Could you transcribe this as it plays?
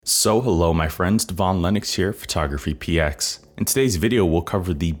So hello my friends, Devon Lennox here, Photography PX. In today's video we'll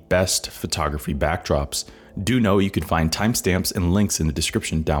cover the best photography backdrops. Do know you can find timestamps and links in the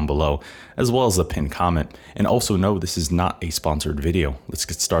description down below, as well as a pinned comment. And also know this is not a sponsored video. Let's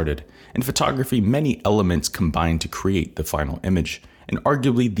get started. In photography, many elements combine to create the final image. And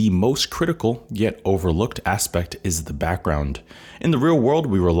arguably the most critical yet overlooked aspect is the background. In the real world,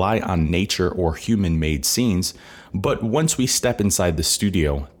 we rely on nature or human-made scenes, but once we step inside the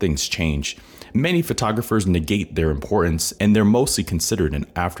studio, things change. Many photographers negate their importance, and they're mostly considered an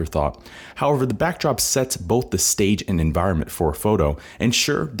afterthought. However, the backdrop sets both the stage and environment for a photo, and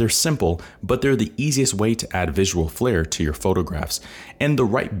sure, they're simple, but they're the easiest way to add visual flair to your photographs. And the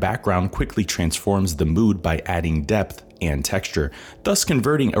right background quickly transforms the mood by adding depth and texture, thus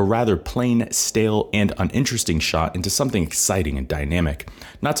converting a rather plain, stale, and uninteresting shot into something exciting and dynamic.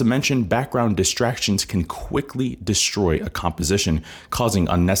 Not to mention, background distractions can quickly destroy a composition, causing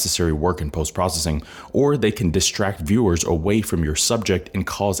unnecessary work in post-processing, or they can distract viewers away from your subject and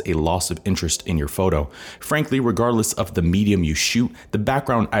cause a loss of interest in your photo. Frankly, regardless of the medium you shoot, the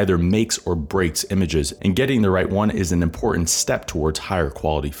background either makes or breaks images, and getting the right one is an important step towards higher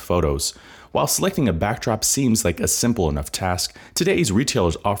quality photos. While selecting a backdrop seems like a simple enough task, today's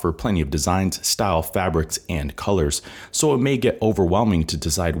retailers offer plenty of designs, style, fabrics, and colors, so it may get overwhelming to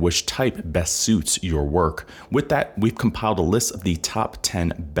decide which type best suits your work. With that, we've compiled a list of the top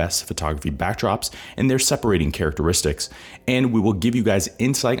 10 best photography backdrops and their separating characteristics, and we will give you guys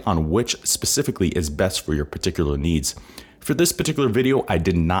insight on which specifically is best for your particular needs. For this particular video, I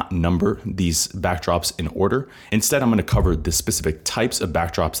did not number these backdrops in order. Instead, I'm going to cover the specific types of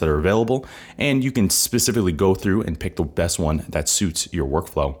backdrops that are available, and you can specifically go through and pick the best one that suits your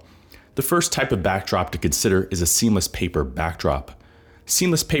workflow. The first type of backdrop to consider is a seamless paper backdrop.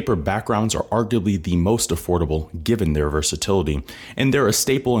 Seamless paper backgrounds are arguably the most affordable given their versatility, and they're a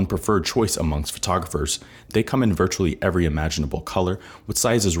staple and preferred choice amongst photographers. They come in virtually every imaginable color, with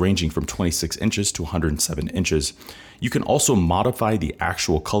sizes ranging from 26 inches to 107 inches. You can also modify the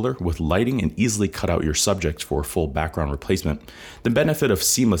actual color with lighting and easily cut out your subject for a full background replacement. The benefit of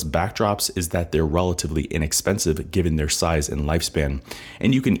seamless backdrops is that they're relatively inexpensive given their size and lifespan,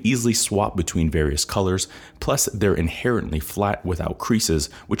 and you can easily swap between various colors, plus they're inherently flat without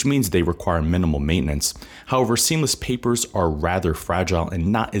creases, which means they require minimal maintenance. However, seamless papers are rather fragile and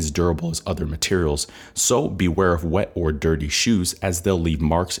not as durable as other materials, so beware of wet or dirty shoes as they'll leave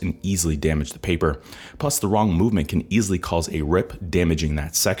marks and easily damage the paper. Plus, the wrong movement can easily cause a rip, damaging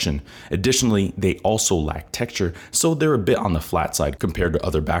that section. Additionally, they also lack texture, so they're a bit on the flat side compared to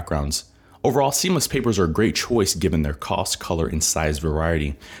other backgrounds. Overall, seamless papers are a great choice given their cost, color, and size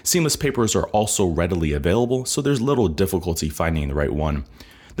variety. Seamless papers are also readily available, so there's little difficulty finding the right one.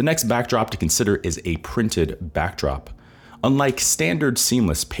 The next backdrop to consider is a printed backdrop. Unlike standard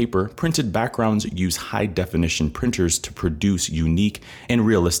seamless paper, printed backgrounds use high-definition printers to produce unique and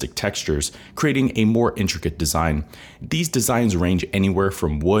realistic textures, creating a more intricate design. These designs range anywhere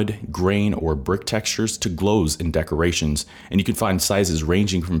from wood, grain, or brick textures to glows and decorations, and you can find sizes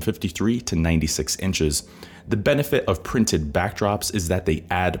ranging from 53 to 96 inches. The benefit of printed backdrops is that they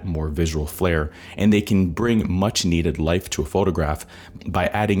add more visual flair, and they can bring much needed life to a photograph by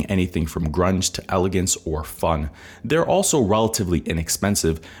adding anything from grunge to elegance or fun. They're also relatively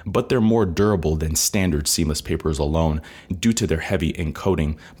inexpensive, but they're more durable than standard seamless papers alone due to their heavy ink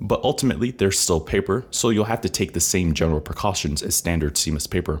coating, but ultimately they're still paper, so you'll have to take the same general precautions as standard seamless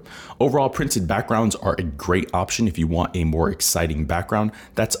paper. Overall, printed backgrounds are a great option if you want a more exciting background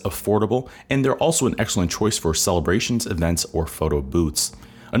that's affordable, and they're also an excellent choice for celebrations, events, or photo booths.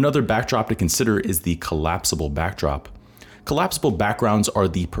 Another backdrop to consider is the collapsible backdrop. Collapsible backgrounds are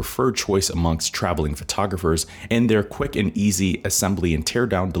the preferred choice amongst traveling photographers, and their quick and easy assembly and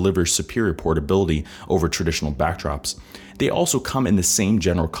teardown delivers superior portability over traditional backdrops. They also come in the same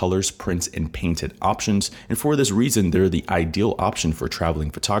general colors, prints, and painted options, and for this reason, they're the ideal option for traveling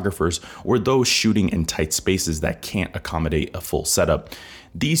photographers or those shooting in tight spaces that can't accommodate a full setup.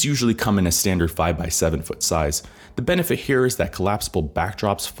 These usually come in a standard 5x7 foot size. The benefit here is that collapsible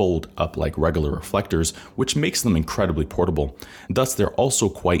backdrops fold up like regular reflectors, which makes them incredibly portable. Thus, they're also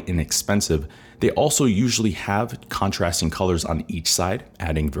quite inexpensive. They also usually have contrasting colors on each side,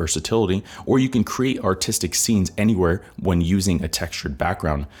 adding versatility, or you can create artistic scenes anywhere when using a textured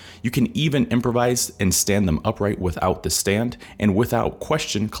background. You can even improvise and stand them upright without the stand, and without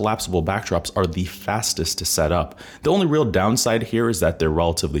question, collapsible backdrops are the fastest to set up. The only real downside here is that they're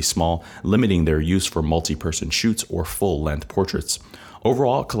relatively small, limiting their use for multi-person shoots or full-length portraits.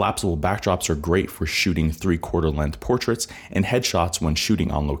 Overall, collapsible backdrops are great for shooting 3/4 length portraits and headshots when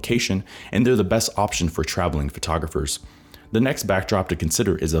shooting on location, and they're the best option for traveling photographers. The next backdrop to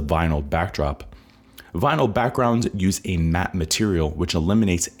consider is a vinyl backdrop. Vinyl backgrounds use a matte material which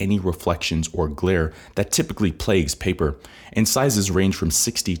eliminates any reflections or glare that typically plagues paper, and sizes range from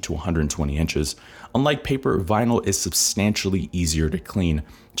 60 to 120 inches. Unlike paper, vinyl is substantially easier to clean.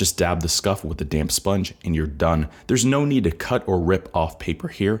 Just dab the scuff with a damp sponge and you're done. There's no need to cut or rip off paper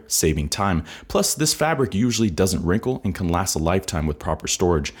here, saving time. Plus, this fabric usually doesn't wrinkle and can last a lifetime with proper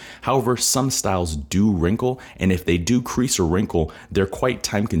storage. However, some styles do wrinkle, and if they do crease or wrinkle, they're quite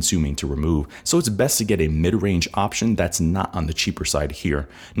time consuming to remove. So it's best to get a mid-range option that's not on the cheaper side here.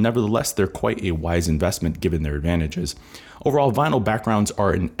 Nevertheless, they're quite a wise investment given their advantages. Overall, vinyl backgrounds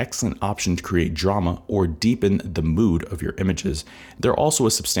are an excellent option to create drama or deepen the mood of your images. They're also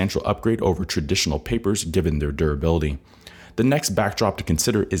a substantial upgrade over traditional papers given their durability. The next backdrop to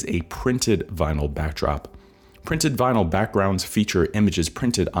consider is a printed vinyl backdrop. Printed vinyl backgrounds feature images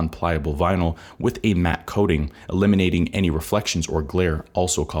printed on pliable vinyl with a matte coating, eliminating any reflections or glare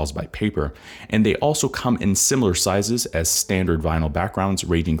also caused by paper. And they also come in similar sizes as standard vinyl backgrounds,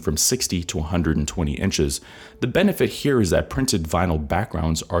 ranging from 60 to 120 inches. The benefit here is that printed vinyl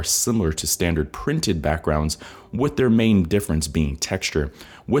backgrounds are similar to standard printed backgrounds, with their main difference being texture.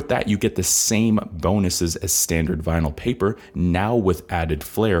 With that, you get the same bonuses as standard vinyl paper, now with added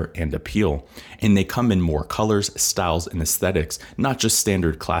flair and appeal. And they come in more colors, styles, and aesthetics, not just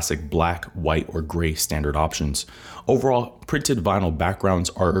standard classic black, white, or gray standard options. Overall, printed vinyl backgrounds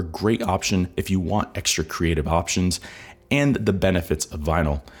are a great option if you want extra creative options and the benefits of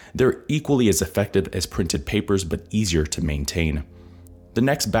vinyl. They're equally as effective as printed papers, but easier to maintain. The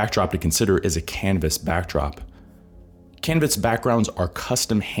next backdrop to consider is a canvas backdrop. Canvas backgrounds are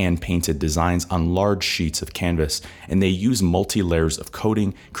custom hand-painted designs on large sheets of canvas, and they use multi-layers of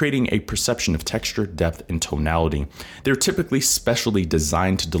coating, creating a perception of texture, depth, and tonality. They're typically specially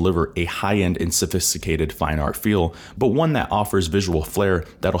designed to deliver a high-end and sophisticated fine art feel, but one that offers visual flair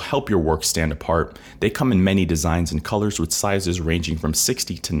that'll help your work stand apart. They come in many designs and colors with sizes ranging from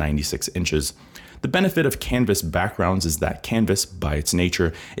 60 to 96 inches. The benefit of canvas backgrounds is that canvas, by its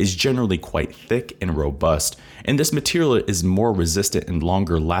nature, is generally quite thick and robust, and this material is more resistant and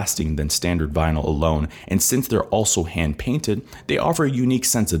longer lasting than standard vinyl alone, and since they're also hand painted, they offer a unique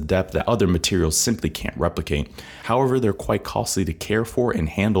sense of depth that other materials simply can't replicate. However, they're quite costly to care for and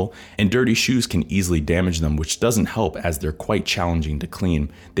handle, and dirty shoes can easily damage them, which doesn't help as they're quite challenging to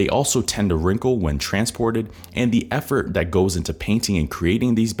clean. They also tend to wrinkle when transported, and the effort that goes into painting and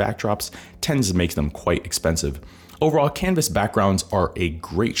creating these backdrops tends to make them quite expensive. Overall, canvas backgrounds are a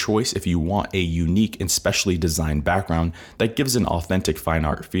great choice if you want a unique and specially designed background that gives an authentic fine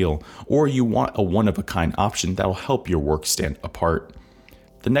art feel, or you want a one-of-a-kind option that will help your work stand apart.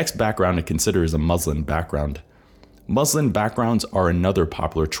 The next background to consider is a muslin background. Muslin backgrounds are another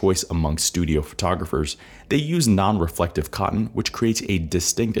popular choice among studio photographers. They use non-reflective cotton, which creates a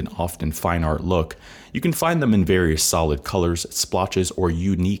distinct and often fine art look. You can find them in various solid colors, splotches, or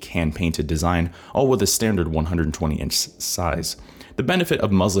unique hand-painted design, all with a standard 120-inch size. The benefit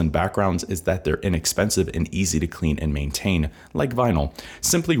of muslin backgrounds is that they're inexpensive and easy to clean and maintain, like vinyl.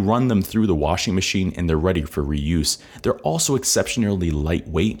 Simply run them through the washing machine and they're ready for reuse. They're also exceptionally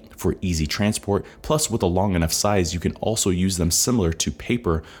lightweight for easy transport, plus with a long enough size you can also use them similar to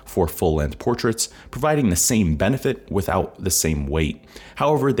paper for full-length portraits, providing the same benefit without the same weight.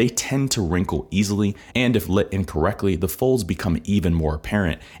 However, they tend to wrinkle easily, and if lit incorrectly, the folds become even more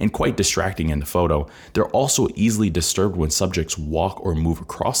apparent and quite distracting in the photo. They're also easily disturbed when subjects walk or move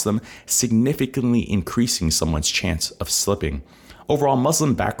across them, significantly increasing someone's chance of slipping. Overall,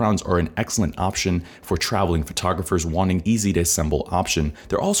 muslin backgrounds are an excellent option for traveling photographers wanting easy to assemble option.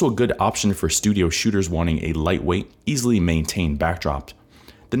 They're also a good option for studio shooters wanting a lightweight, easily maintained backdrop.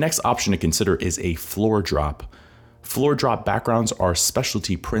 The next option to consider is a floor drop. Floor drop backgrounds are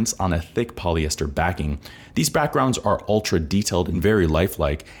specialty prints on a thick polyester backing. These backgrounds are ultra detailed and very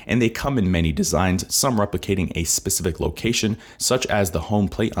lifelike, and they come in many designs, some replicating a specific location, such as the home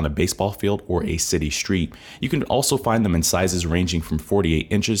plate on a baseball field or a city street. You can also find them in sizes ranging from 48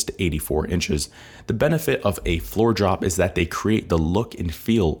 inches to 84 inches. The benefit of a floor drop is that they create the look and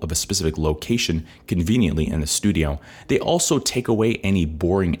feel of a specific location conveniently in the studio. They also take away any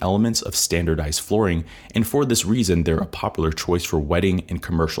boring elements of standardized flooring, and for this reason, they're a popular choice for wedding and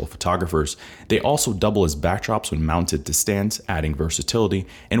commercial photographers. They also double as backdrops when mounted to stands, adding versatility,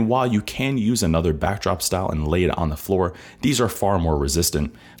 and while you can use another backdrop style and lay it on the floor, these are far more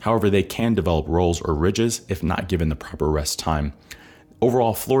resistant. However, they can develop rolls or ridges if not given the proper rest time.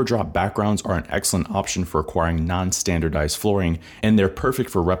 Overall, floor drop backgrounds are an excellent option for acquiring non-standardized flooring, and they're perfect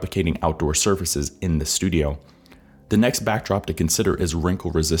for replicating outdoor surfaces in the studio. The next backdrop to consider is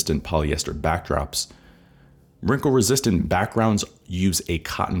wrinkle-resistant polyester backdrops. Wrinkle-resistant backgrounds use a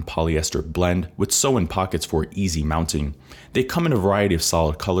cotton polyester blend with sew-in pockets for easy mounting. They come in a variety of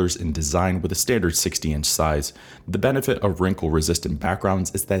solid colors and design with a standard 60-inch size. The benefit of wrinkle-resistant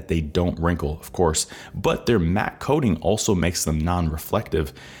backgrounds is that they don't wrinkle, of course, but their matte coating also makes them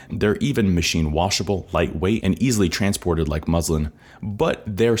non-reflective. They're even machine washable, lightweight, and easily transported like muslin, but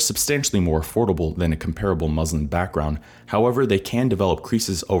they're substantially more affordable than a comparable muslin background. However, they can develop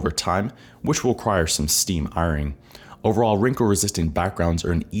creases over time, which will require some steam ironing. Overall, wrinkle-resistant backgrounds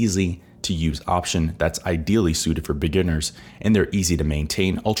are an easy-to-use option that's ideally suited for beginners, and they're easy to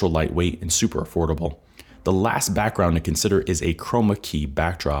maintain, ultra-lightweight, and super affordable. The last background to consider is a chroma key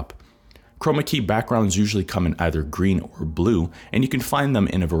backdrop. Chroma key backgrounds usually come in either green or blue, and you can find them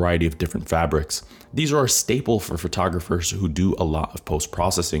in a variety of different fabrics. These are a staple for photographers who do a lot of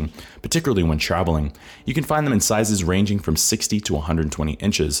post-processing, particularly when traveling. You can find them in sizes ranging from 60 to 120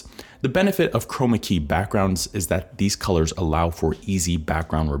 inches. The benefit of chroma key backgrounds is that these colors allow for easy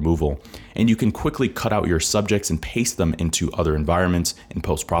background removal, and you can quickly cut out your subjects and paste them into other environments in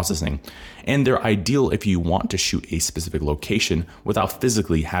post-processing. And they're ideal if you want to shoot a specific location without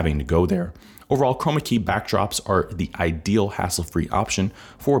physically having to go there. Overall, chroma key backdrops are the ideal hassle-free option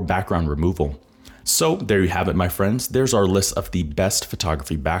for background removal. So there you have it, my friends. There's our list of the best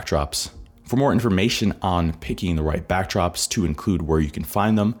photography backdrops. For more information on picking the right backdrops, to include where you can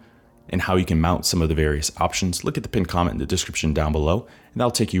find them and how you can mount some of the various options, look at the pinned comment in the description down below, and that'll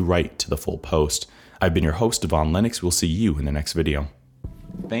take you right to the full post. I've been your host, Devon Lennox. We'll see you in the next video.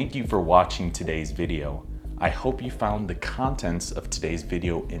 Thank you for watching today's video. I hope you found the contents of today's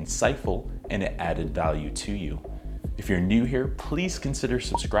video insightful and it added value to you. If you're new here, please consider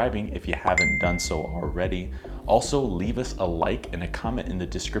subscribing if you haven't done so already. Also, leave us a like and a comment in the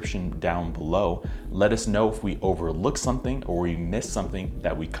description down below. Let us know if we overlooked something or we missed something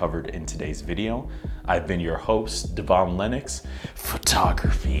that we covered in today's video. I've been your host, Devon Lennox.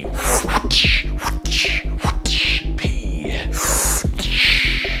 Photography.